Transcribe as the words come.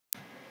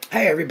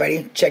Hi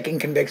everybody, checking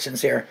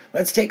convictions here.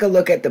 Let's take a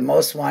look at the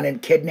most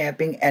wanted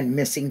kidnapping and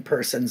missing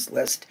persons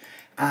list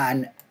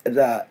on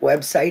the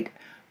website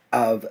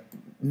of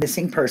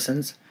Missing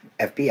Persons,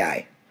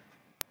 FBI.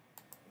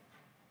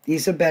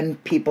 These have been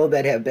people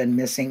that have been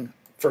missing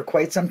for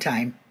quite some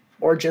time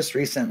or just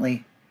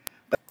recently.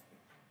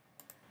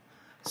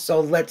 So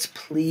let's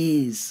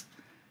please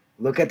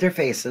look at their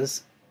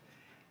faces.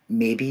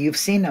 Maybe you've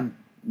seen them.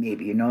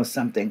 Maybe you know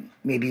something.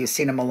 Maybe you've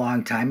seen them a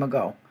long time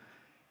ago.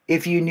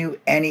 If you knew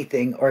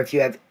anything or if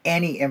you have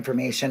any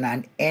information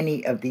on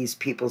any of these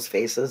people's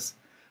faces,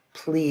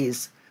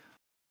 please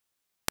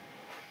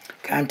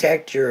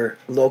contact your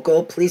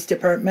local police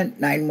department,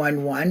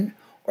 911,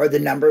 or the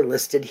number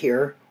listed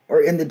here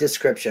or in the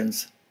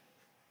descriptions.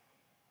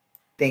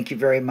 Thank you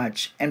very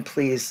much. And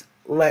please,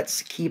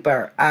 let's keep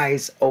our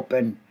eyes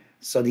open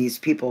so these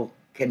people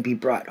can be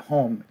brought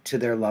home to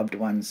their loved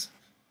ones.